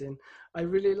amazing. I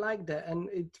really like that. And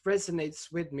it resonates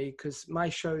with me because my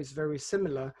show is very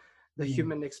similar, the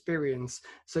human experience.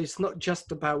 So it's not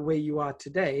just about where you are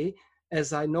today,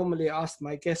 as I normally ask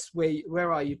my guests,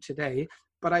 where are you today?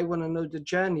 But I want to know the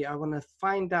journey. I want to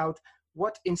find out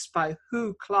what inspired,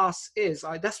 who Klaas is.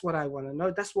 That's what I want to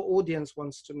know. That's what audience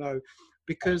wants to know.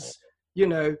 Because, you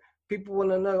know, people want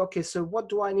to know, okay, so what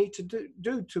do I need to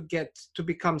do to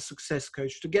become success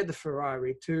coach, to get the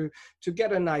Ferrari, to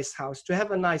get a nice house, to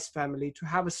have a nice family, to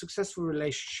have a successful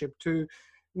relationship, to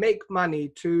make money,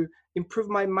 to improve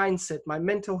my mindset, my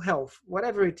mental health,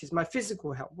 whatever it is, my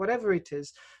physical health, whatever it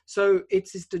is. So it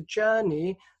is the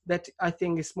journey that I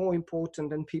think is more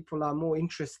important, and people are more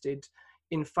interested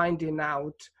in finding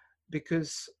out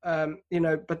because, you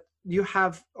know, but you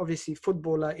have obviously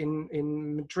footballer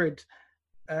in Madrid.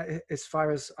 As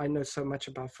far as I know so much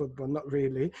about football, not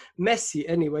really. Messi,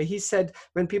 anyway, he said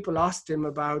when people asked him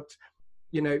about,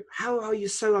 you know, how are you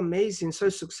so amazing, so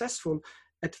successful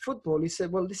at football? He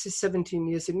said, well, this is 17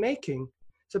 years in making.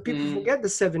 So people forget the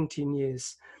 17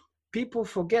 years. People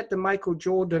forget that Michael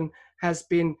Jordan has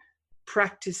been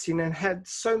practicing and had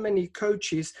so many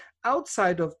coaches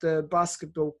outside of the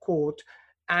basketball court.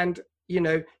 And you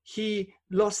know, he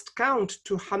lost count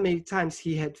to how many times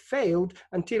he had failed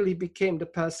until he became the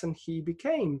person he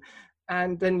became.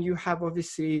 And then you have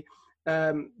obviously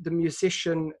the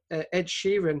musician Ed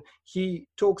Sheeran. He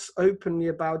talks openly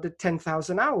about the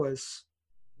 10,000 hours,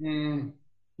 you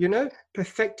know,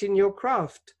 perfecting your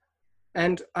craft.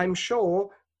 And I'm sure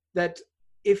that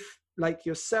if like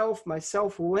yourself,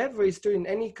 myself, whoever is doing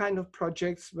any kind of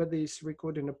projects, whether it's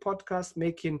recording a podcast,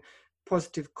 making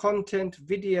positive content,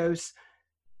 videos,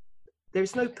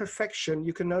 there's no perfection.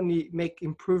 You can only make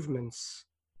improvements.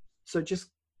 So just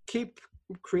keep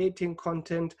creating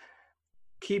content,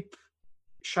 keep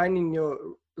shining your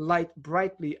light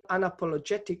brightly,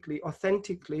 unapologetically,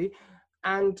 authentically,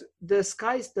 and the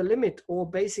sky's the limit, or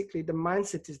basically the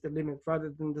mindset is the limit rather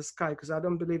than the sky, because I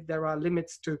don't believe there are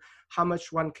limits to how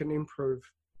much one can improve.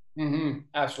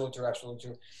 Absolutely true, absolutely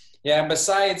true. Yeah, and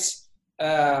besides,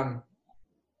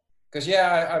 because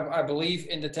I believe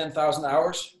in the 10,000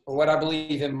 hours, but what I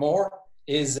believe in more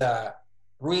is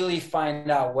really find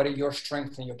out what are your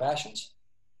strengths and your passions,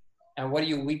 and what are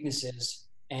your weaknesses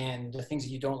and the things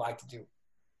that you don't like to do.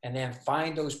 And then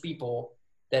find those people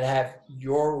that have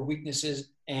your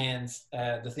weaknesses and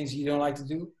the things that you don't like to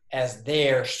do as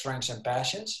their strengths and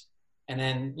passions. And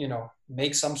then, you know,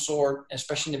 make some sort,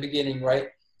 especially in the beginning, right?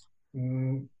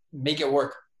 Make it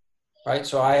work, right?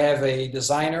 So I have a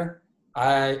designer.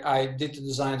 I did the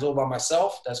designs all by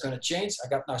myself. That's going to change. I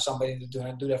got now somebody to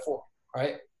do that for me,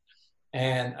 right?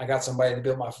 And I got somebody to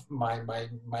build my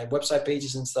website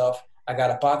pages and stuff. I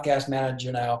got a podcast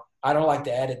manager now. I don't like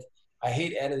to edit. I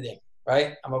hate editing,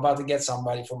 right? I'm about to get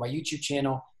somebody for my YouTube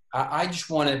channel. I just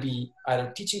want to be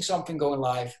either teaching something going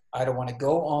live. I don't want to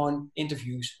go on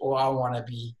interviews, or I want to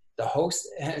be the host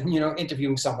and, you know,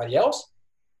 interviewing somebody else.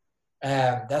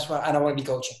 That's why I don't want to be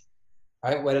coaching,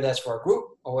 right? Whether that's for a group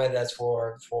or whether that's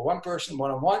for one person,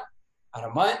 one-on-one, I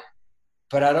don't mind.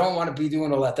 But I don't want to be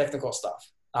doing all that technical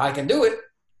stuff. I can do it,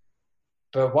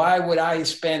 but why would I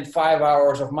spend 5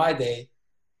 hours of my day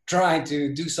trying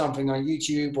to do something on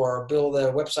YouTube or build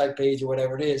a website page or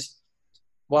whatever it is,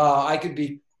 while I could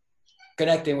be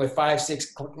connecting with 5,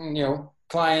 6, you know,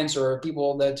 clients or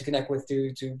people that to connect with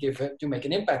to make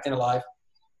an impact in their life.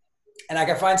 And I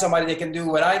can find somebody that can do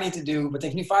what I need to do, but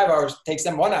takes me 5 hours, takes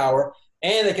them 1 hour,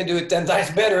 and they can do it 10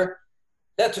 times better.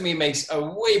 That to me makes a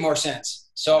way more sense.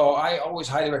 So I always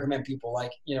highly recommend people,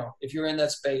 like, you know, if you're in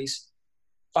that space,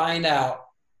 find out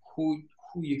who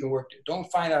you can work to. Don't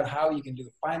find out how you can do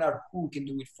it. Find out who can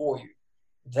do it for you.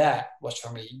 That was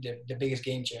for me the biggest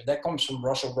game changer. That comes from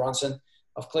Russell Brunson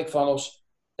of ClickFunnels.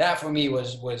 That for me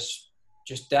was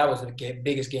the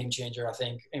biggest game changer, I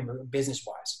think, in business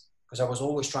wise, because I was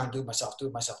always trying to do it myself.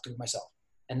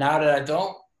 And now that I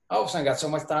don't, all of a sudden I got so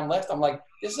much time left. I'm like,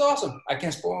 this is awesome. I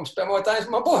can spend more time with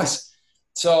my boys.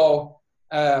 So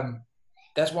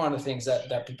that's one of the things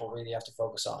that people really have to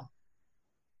focus on.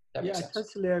 Yeah, I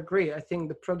totally agree. I think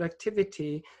the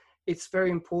productivity, it's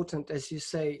very important, as you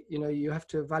say, you know, you have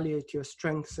to evaluate your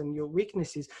strengths and your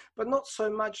weaknesses, but not so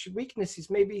much weaknesses.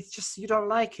 Maybe it's just you don't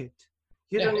like it.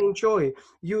 You don't enjoy.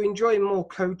 You enjoy more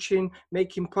coaching,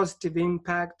 making positive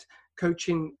impact,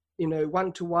 coaching,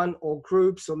 one-to-one or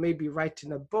groups, or maybe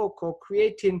writing a book or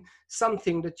creating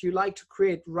something that you like to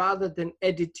create, rather than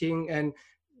editing and,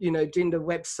 doing the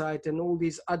website and all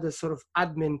these other sort of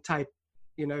admin type,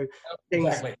 things.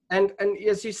 Exactly. And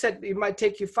as you said, it might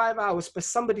take you 5 hours, but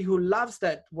somebody who loves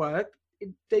that work,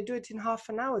 they do it in half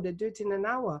an hour, they do it in an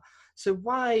hour. So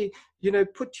why,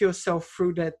 put yourself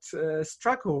through that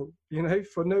struggle,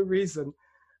 for no reason?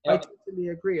 I Yep. totally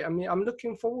agree. I mean, I'm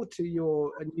looking forward to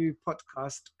your new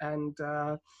podcast and,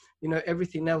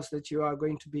 everything else that you are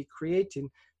going to be creating.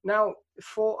 Now,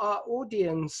 for our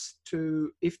audience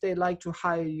if they like to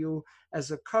hire you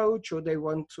as a coach, or they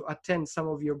want to attend some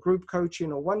of your group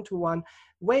coaching or one-to-one,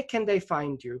 where can they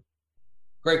find you?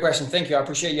 Great question. Thank you. I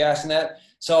appreciate you asking that.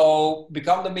 So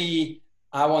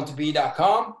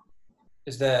become-the-me-I-want-to-be.com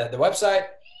is the website.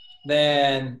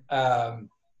 Then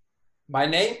my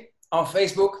name on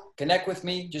Facebook, connect with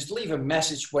me. Just leave a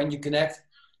message when you connect,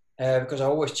 because I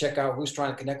always check out who's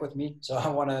trying to connect with me. So I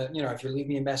want to, if you leave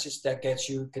me a message, that gets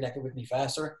you connected with me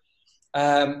faster.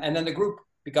 And then the group,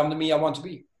 Become the Me I Want to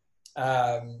Be.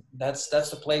 That's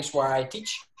the place where I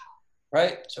teach,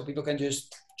 right? So people can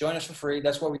just join us for free.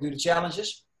 That's where we do the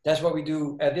challenges. That's what we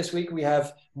do. This week we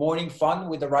have morning fun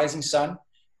with the rising sun.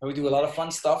 And we do a lot of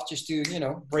fun stuff just to,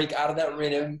 break out of that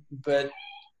rhythm, but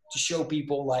to show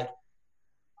people like,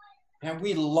 and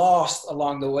we lost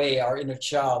along the way our inner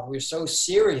child. We're so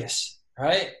serious,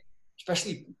 right?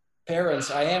 Especially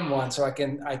parents. I am one, so I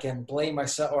can blame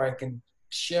myself, or I can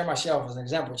share myself as an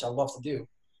example, which I love to do.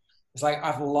 It's like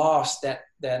I've lost that,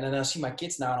 and then I see my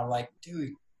kids now, and I'm like,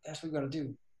 dude, that's what we're gonna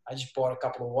do. I just bought a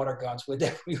couple of water guns with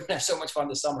them. We would have so much fun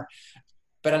this summer.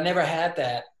 But I never had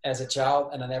that as a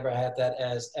child, and I never had that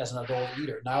as an adult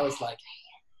either. Now it's like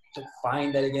to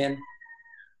find that again.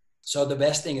 So the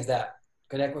best thing is that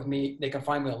connect with me. They can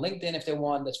find me on LinkedIn if they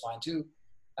want. That's fine too.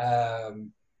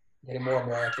 Getting more and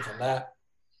more active on that.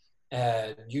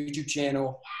 YouTube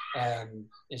channel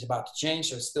is about to change,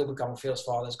 so it's still Become a Fearless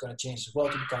Father. It's going to change as well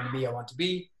to Become the Me I Want to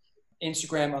Be.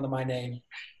 Instagram under my name,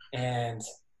 and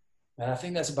I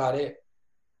think that's about it.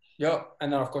 Yep,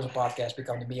 and then of course a podcast,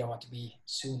 Become the Me I Want to Be,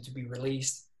 soon to be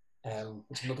released,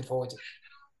 which I'm looking forward to.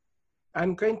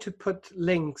 I'm going to put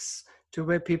links to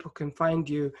where people can find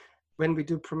you when we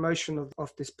do promotion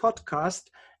of this podcast,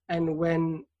 and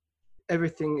when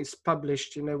everything is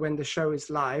published, when the show is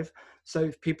live, so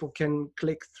if people can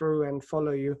click through and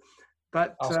follow you.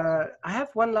 But Awesome. I have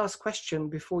one last question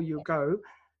before you go.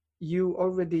 You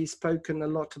already spoken a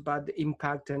lot about the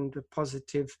impact and the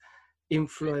positive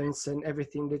influence and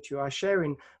everything that you are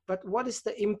sharing, but what is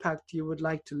the impact you would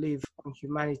like to leave on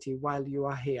humanity while you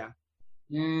are here?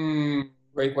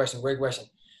 Great question.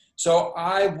 So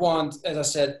as I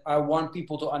said, I want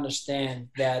people to understand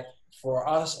that for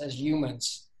us as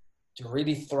humans to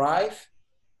really thrive,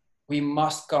 we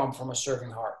must come from a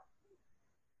serving heart.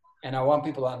 And I want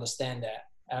people to understand that.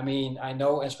 I mean, I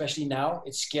know, especially now,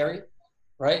 it's scary,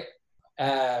 right?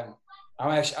 I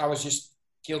was just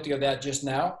guilty of that just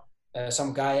now.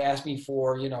 Some guy asked me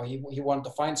for, he wanted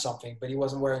to find something, but he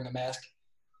wasn't wearing a mask.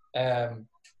 And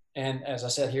as I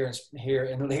said, here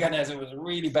in Leganés, it was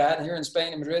really bad here in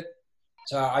Spain, in Madrid.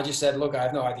 So I just said, look, I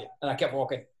have no idea. And I kept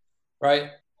walking,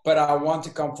 right? But I want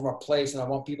to come from a place, and I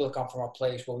want people to come from a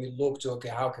place where we look to, okay,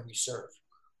 how can we serve,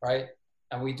 right?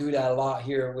 And we do that a lot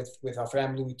here with our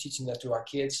family. We're teaching that to our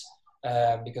kids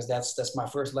because that's my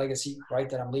first legacy, right,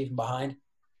 that I'm leaving behind.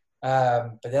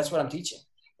 But that's what I'm teaching,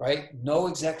 right? Know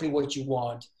exactly what you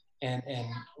want. And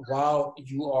while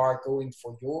you are going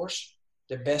for yours,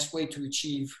 the best way to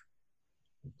achieve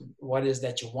what is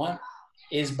that you want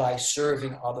is by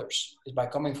serving others, is by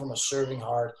coming from a serving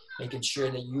heart, making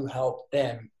sure that you help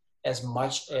them as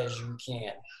much as you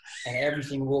can. And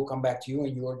everything will come back to you,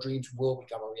 and your dreams will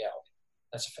become a reality.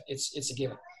 It's a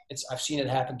given. I've seen it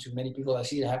happen to many people. I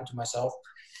see it happen to myself.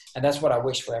 And that's what I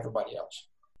wish for everybody else.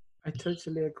 I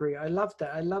totally agree. I love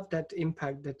that. I love that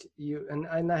impact that you, and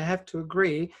I have to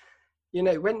agree,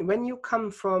 when you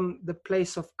come from the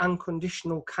place of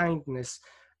unconditional kindness,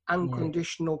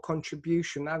 unconditional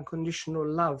contribution, unconditional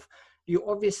love, you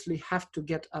obviously have to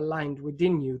get aligned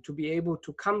within you to be able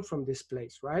to come from this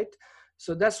place, right?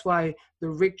 So that's why the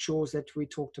rituals that we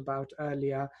talked about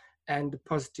earlier and the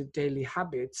positive daily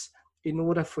habits, in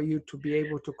order for you to be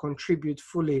able to contribute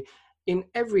fully in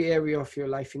every area of your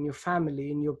life, in your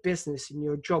family, in your business, in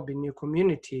your job, in your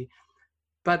community.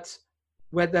 But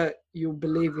whether you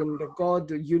believe in the God,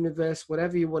 the universe,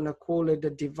 whatever you want to call it, the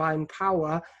divine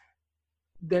power,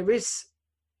 there is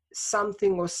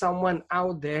something or someone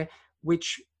out there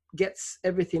which gets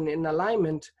everything in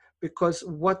alignment, because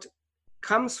what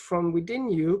comes from within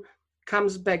you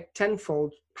comes back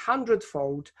tenfold,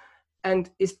 hundredfold, and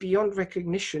is beyond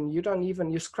recognition.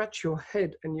 You scratch your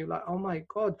head and you're like, oh my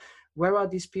God, where are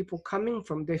these people coming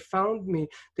from? They found me.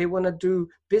 They want to do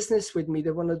business with me.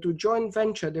 They want to do joint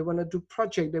venture. They want to do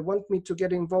project. They want me to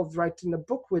get involved writing a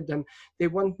book with them. They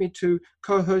want me to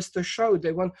co-host a show.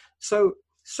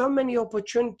 So many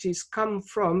opportunities come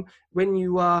from when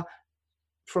you are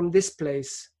from this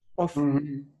place of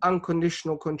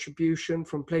unconditional contribution,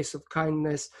 from place of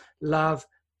kindness, love,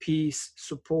 peace,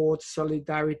 support,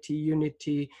 solidarity,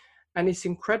 unity. And it's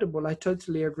incredible. I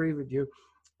totally agree with you.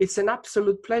 It's an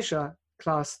absolute pleasure,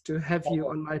 Klaas, to have you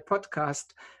on my podcast.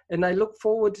 And I look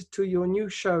forward to your new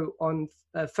show on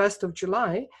 1st of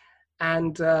July.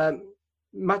 And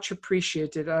much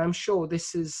appreciated. And I'm sure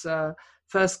this is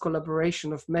first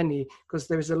collaboration of many, because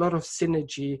there is a lot of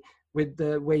synergy with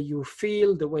the way you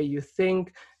feel, the way you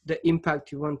think, the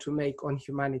impact you want to make on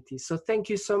humanity. So thank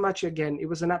you so much again. It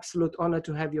was an absolute honor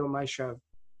to have you on my show.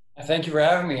 Thank you for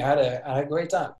having me. I had a great time.